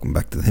Welcome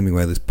back to the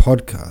Hemingway List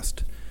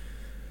podcast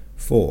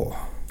for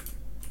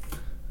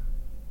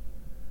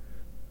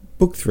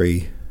Book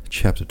 3,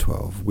 Chapter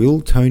 12. Will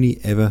Tony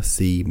ever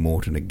see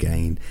Morton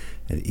again?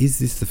 And is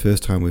this the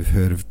first time we've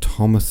heard of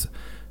Thomas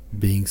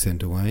being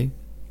sent away?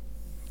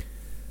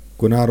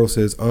 Guanaro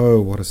says,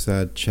 "Oh, what a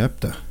sad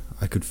chapter.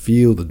 I could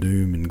feel the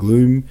doom and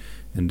gloom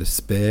and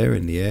despair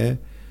in the air,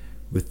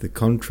 with the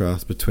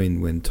contrast between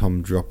when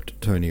Tom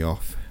dropped Tony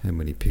off and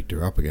when he picked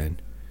her up again.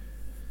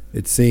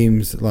 It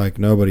seems like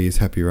nobody is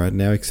happy right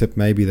now, except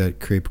maybe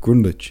that creep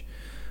Grundlich.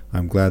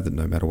 I'm glad that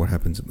no matter what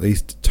happens, at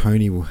least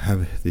Tony will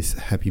have this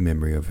happy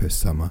memory of her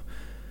summer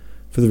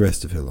for the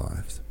rest of her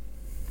lives."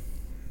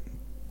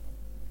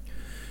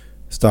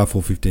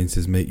 Starfall15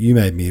 says, "You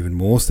made me even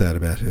more sad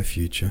about her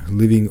future,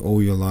 living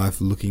all your life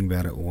looking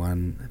back at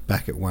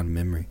one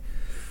memory."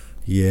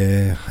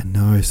 Yeah, I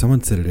know.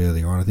 Someone said it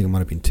earlier on. I think it might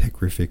have been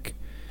Techrific.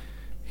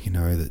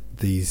 That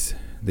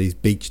these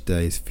beach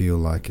days feel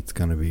like it's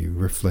going to be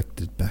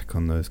reflected back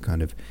on those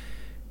kind of,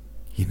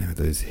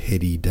 those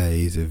heady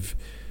days of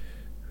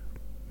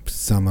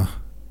summer,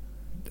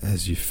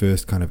 as your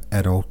first kind of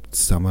adult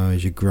summer,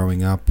 as you're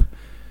growing up,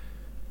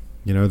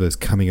 those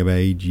coming of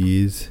age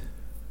years,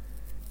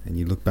 and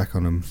you look back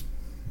on them,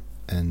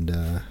 and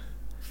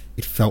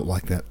it felt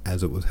like that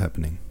as it was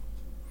happening.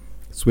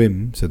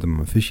 Swim, said the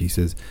Mama Fishy,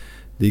 says,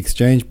 "The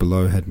exchange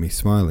below had me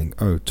smiling.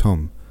 Oh,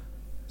 Tom,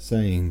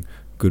 saying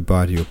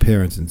goodbye to your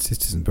parents and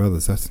sisters and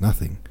brothers, that's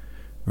nothing."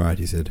 "Right,"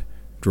 he said,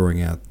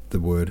 drawing out the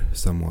word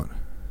somewhat.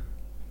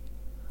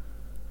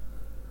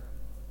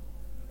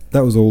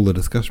 That was all the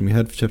discussion we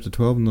had for Chapter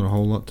 12. Not a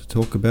whole lot to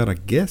talk about, I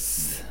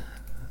guess.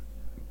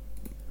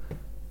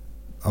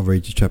 I'll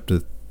read you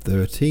Chapter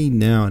 13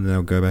 now, and then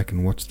I'll go back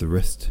and watch the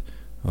rest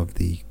of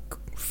the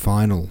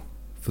final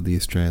for the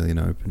Australian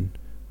Open.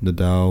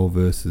 Nadal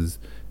versus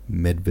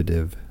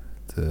Medvedev.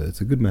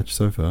 It's a good match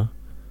so far.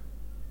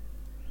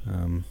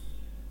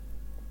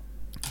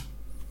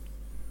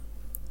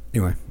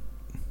 Anyway,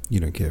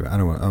 you don't care.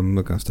 I'm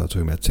not going to start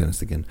talking about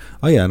tennis again.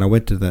 Oh yeah, and I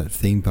went to that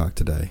theme park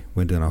today.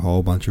 Went down a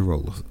whole bunch of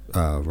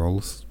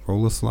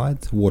water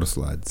slides.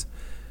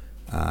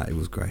 It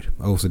was great.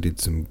 I also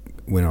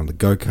went on the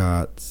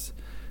go-karts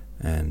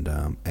and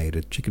ate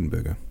a chicken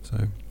burger.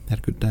 So had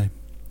a good day.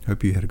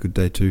 Hope you had a good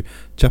day too.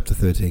 Chapter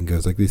 13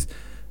 goes like this.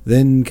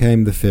 Then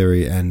came the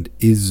ferry and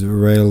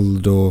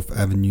Israeldorf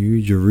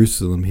Avenue,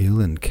 Jerusalem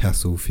Hill and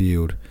Castle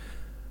Field.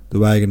 The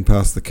wagon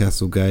passed the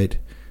castle gate,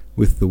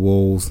 with the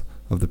walls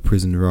of the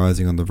prison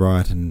rising on the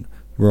right, and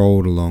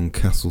rolled along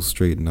Castle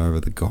Street and over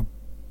the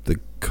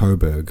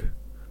Coburg.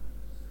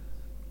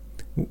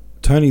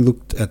 Tony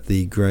looked at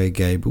the grey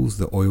gables,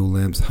 the oil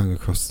lamps hung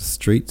across the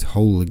streets,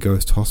 Holy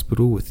Ghost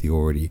Hospital with the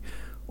already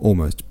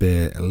almost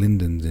bare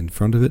lindens in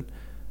front of it.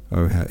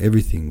 Oh, how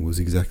everything was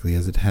exactly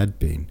as it had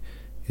been.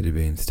 It had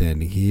been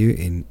standing here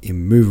in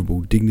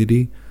immovable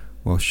dignity,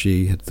 while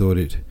she had thought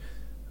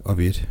of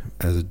it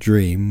as a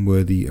dream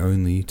worthy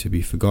only to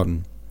be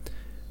forgotten.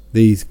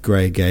 These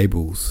grey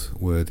gables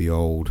were the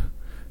old,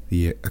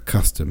 the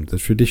accustomed, the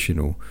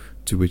traditional,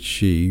 to which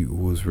she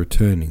was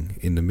returning,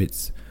 in the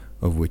midst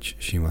of which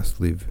she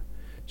must live.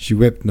 She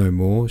wept no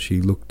more.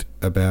 She looked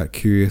about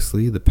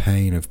curiously. The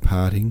pain of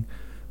parting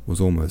was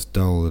almost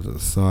dull at the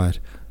sight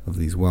of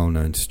these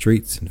well-known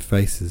streets and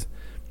faces.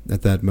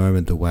 At that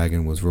moment the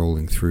wagon was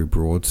rolling through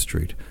Broad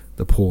Street.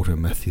 The porter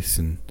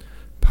Mathewson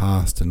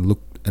passed and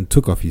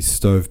took off his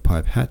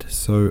stovepipe hat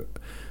so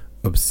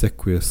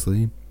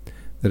obsequiously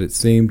that it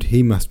seemed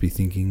he must be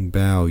thinking,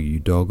 "Bow, you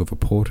dog of a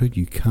porter,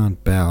 you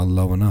can't bow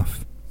low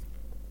enough."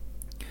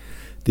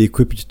 The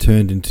equipage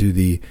turned into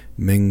the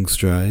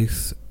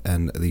Mengstrasse,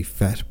 and the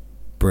fat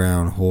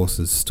brown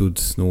horses stood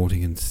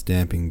snorting and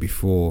stamping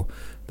before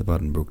the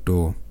Buddenbrooks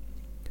door.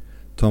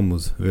 Tom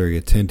was very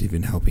attentive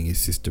in helping his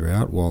sister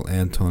out, while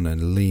Anton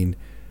and Aline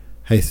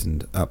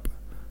hastened up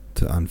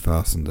to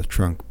unfasten the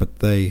trunk,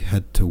 but they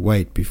had to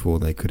wait before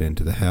they could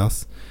enter the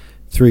house.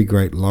 3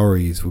 great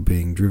lorries were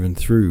being driven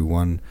through,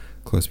 one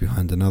close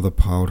behind another,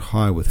 piled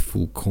high with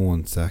full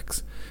corn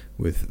sacks,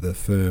 with the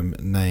firm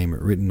name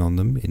written on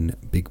them in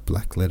big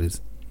black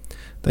letters.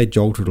 They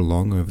jolted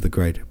along over the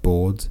great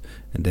boards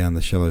and down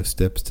the shallow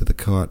steps to the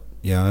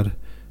cart-yard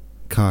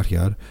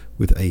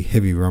with a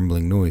heavy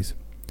rumbling noise.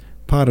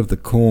 Part of the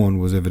corn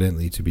was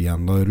evidently to be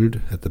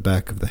unloaded at the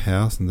back of the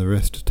house, and the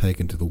rest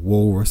taken to the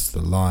Walrus,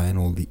 the Lion,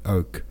 or the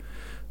Oak.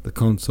 The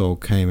consul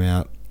came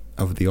out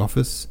of the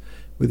office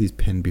with his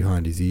pen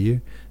behind his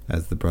ear,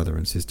 as the brother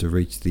and sister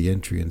reached the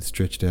entry, and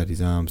stretched out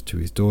his arms to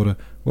his daughter.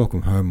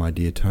 "Welcome home, my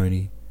dear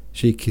Tony."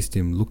 She kissed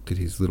him, looking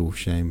a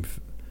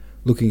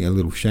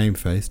little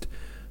shamefaced,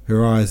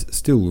 her eyes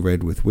still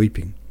red with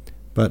weeping.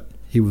 But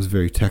he was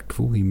very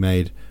tactful. He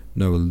made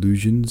no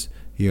allusions.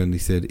 He only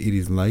said, "It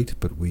is late,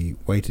 but we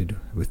waited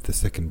with the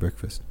second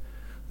breakfast."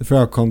 The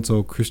Frau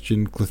Consul,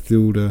 Christian,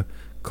 Clothilde,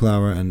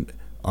 Clara, and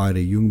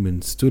Ida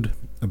Jungmann stood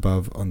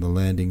above on the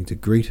landing to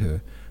greet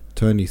her.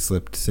 Tony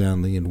slept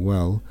soundly and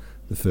well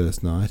the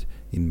first night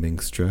in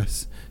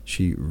Mengstrasse.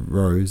 She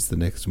rose the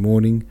next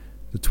morning,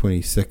 the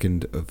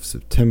 22nd of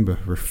September,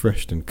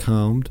 refreshed and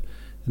calmed,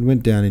 and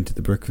went down into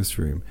the breakfast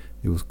room.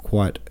 It was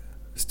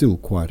still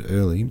quite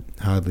early,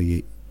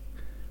 hardly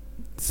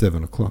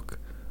 7 o'clock.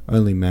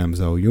 Only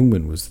Mamselle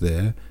Jungmann was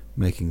there,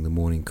 making the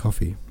morning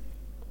coffee.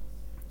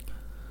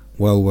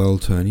 Well,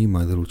 Tony,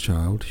 my little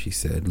child," she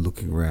said,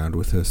 looking round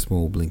with her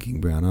small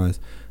blinking brown eyes.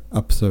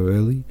 "Up so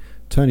early?"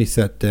 Tony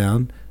sat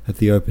down at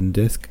the open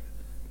desk,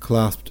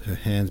 clasped her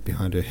hands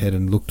behind her head,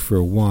 and looked for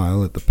a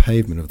while at the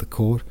pavement of the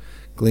court,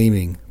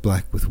 gleaming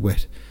black with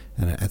wet,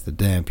 and at the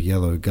damp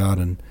yellow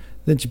garden.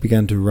 Then she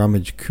began to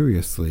rummage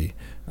curiously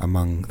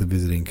among the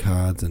visiting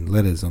cards and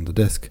letters on the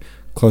desk.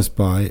 Close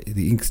by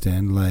the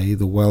inkstand lay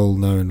the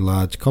well-known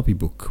large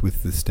copybook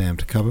with the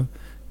stamped cover,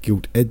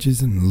 gilt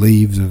edges, and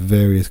leaves of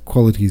various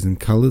qualities and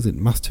colours. It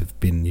must have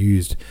been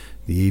used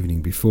the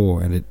evening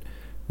before, and it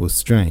was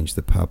strange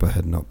that Papa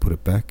had not put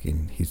it back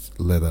in his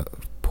leather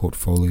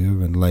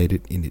portfolio and laid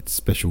it in its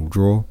special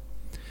drawer.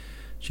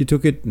 She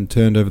took it and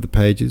turned over the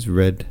pages,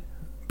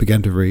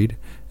 began to read,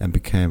 and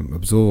became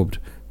absorbed.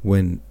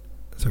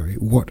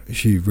 What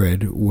she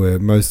read were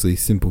mostly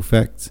simple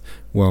facts,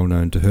 well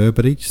known to her,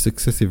 but each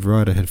successive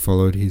writer had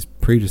followed his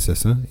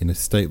predecessor in a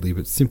stately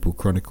but simple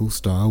chronicle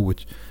style,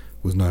 which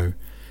was no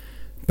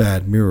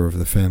bad mirror of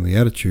the family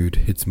attitude,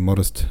 its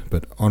modest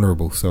but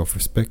honourable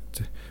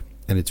self-respect,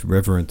 and its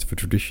reverence for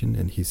tradition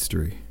and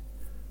history.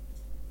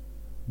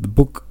 The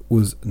book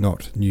was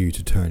not new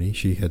to Tony.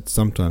 She had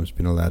sometimes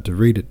been allowed to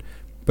read it,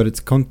 but its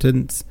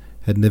contents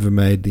had never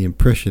made the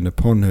impression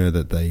upon her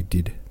that they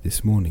did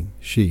this morning.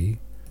 She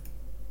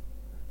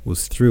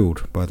was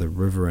thrilled by the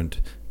reverent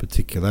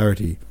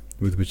particularity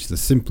with which the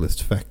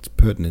simplest facts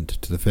pertinent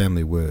to the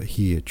family were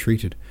here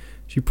treated.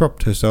 She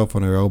propped herself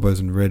on her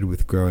elbows and read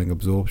with growing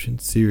absorption,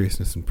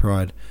 seriousness and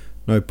pride.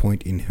 No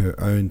point in her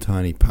own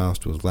tiny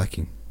past was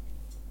lacking.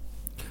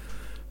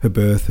 Her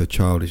birth, her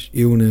childish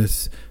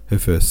illness, her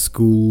first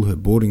school, her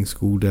boarding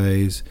school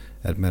days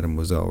at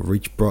Mademoiselle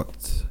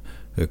Richbrot's,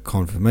 her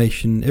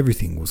confirmation,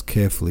 everything was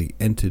carefully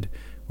entered,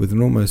 with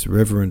an almost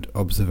reverent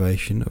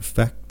observation of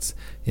facts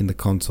in the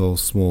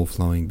consul's small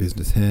flowing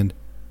business hand.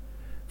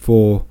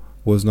 For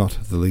was not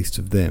the least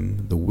of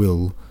them the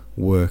will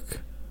and work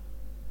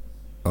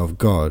of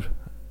God,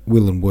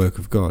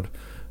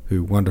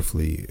 who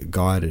wonderfully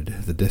guided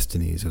the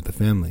destinies of the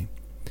family?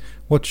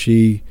 What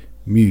she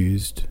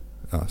mused,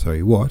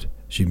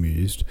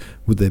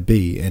 would there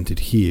be entered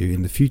here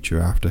in the future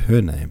after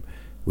her name,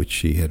 which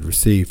she had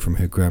received from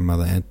her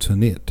grandmother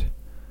Antoinette?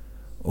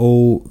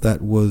 All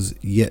that was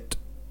yet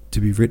to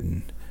be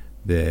written.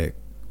 There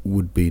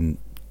would be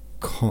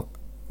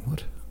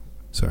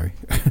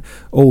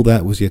all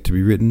that was yet to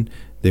be written.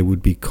 There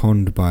would be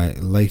conned by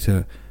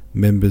later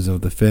members of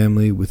the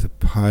family with a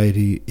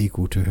piety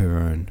equal to her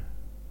own.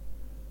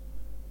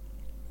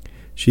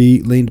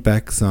 She leaned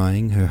back,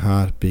 sighing. Her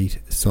heart beat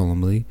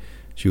solemnly.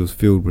 She was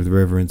filled with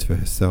reverence for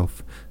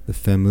herself. The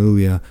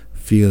familiar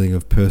feeling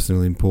of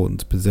personal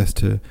importance possessed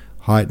her,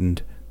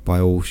 heightened by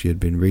all she had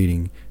been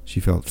reading.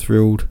 She felt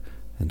thrilled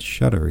and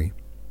shuddery.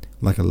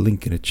 Like a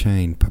link in a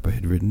chain, Papa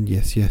had written.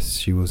 Yes,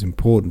 she was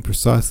important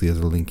precisely as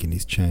a link in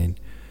his chain.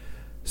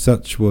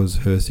 Such was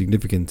her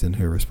significance and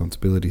her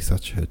responsibility,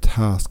 such her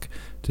task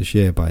to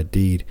share by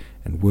deed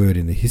and word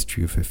in the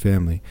history of her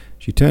family.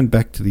 She turned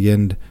back to the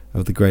end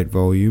of the great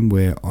volume,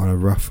 where on a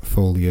rough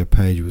folio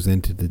page was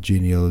entered the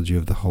genealogy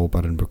of the whole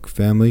Buddenbrook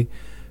family,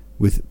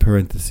 with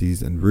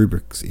parentheses and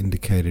rubrics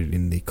indicated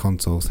in the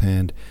consul's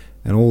hand,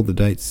 and all the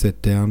dates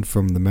set down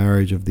from the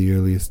marriage of the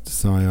earliest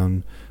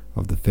scion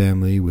of the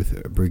family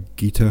with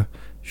Brigitta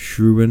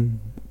Schruwen,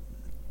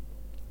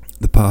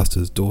 the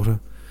pastor's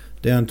daughter,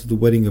 down to the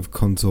wedding of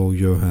Consul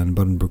Johann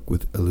Buddenbrook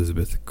with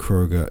Elizabeth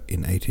Kroger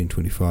in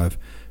 1825.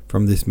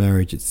 From this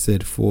marriage, it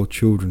said, 4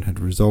 children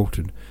had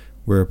resulted,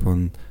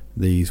 whereupon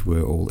these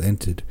were all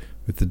entered,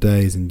 with the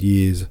days and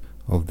years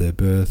of their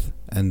birth,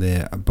 and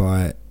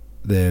by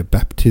their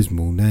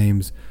baptismal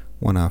names,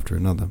 one after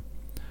another.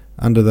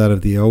 Under that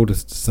of the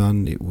eldest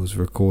son, it was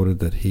recorded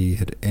that he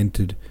had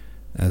entered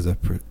as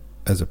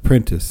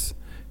apprentice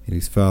in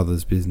his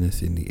father's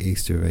business in the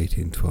Easter of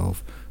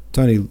 1812.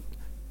 Tony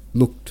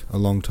looked a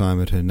long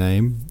time at her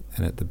name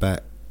and at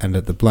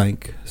the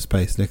blank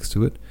space next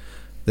to it.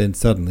 Then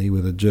suddenly,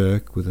 with a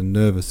jerk, with a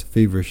nervous,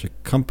 feverish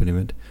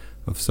accompaniment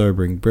of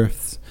sobering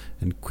breaths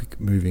and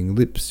quick-moving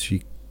lips,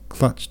 she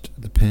clutched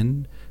the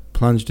pen,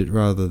 plunged it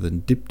rather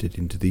than dipped it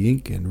into the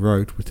ink, and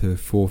wrote with her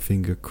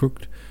forefinger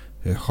crooked,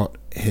 her hot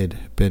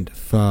head bent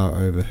far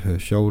over her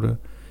shoulder,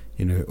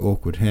 in her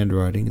awkward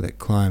handwriting that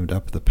climbed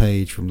up the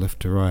page from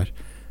left to right,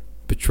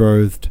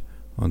 betrothed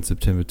on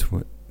September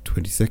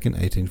 22nd,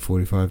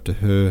 1845, to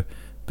her,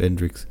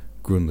 Bendrix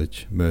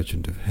Grunlich,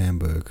 merchant of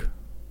Hamburg.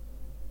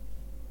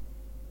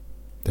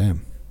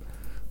 Damn.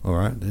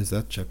 Alright, there's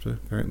that chapter.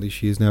 Apparently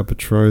she is now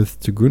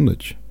betrothed to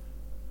Grunlich.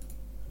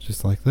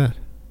 Just like that.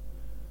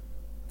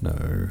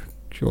 No,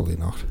 surely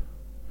not.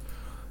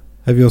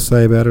 Have your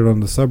say about it on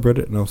the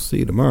subreddit, and I'll see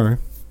you tomorrow.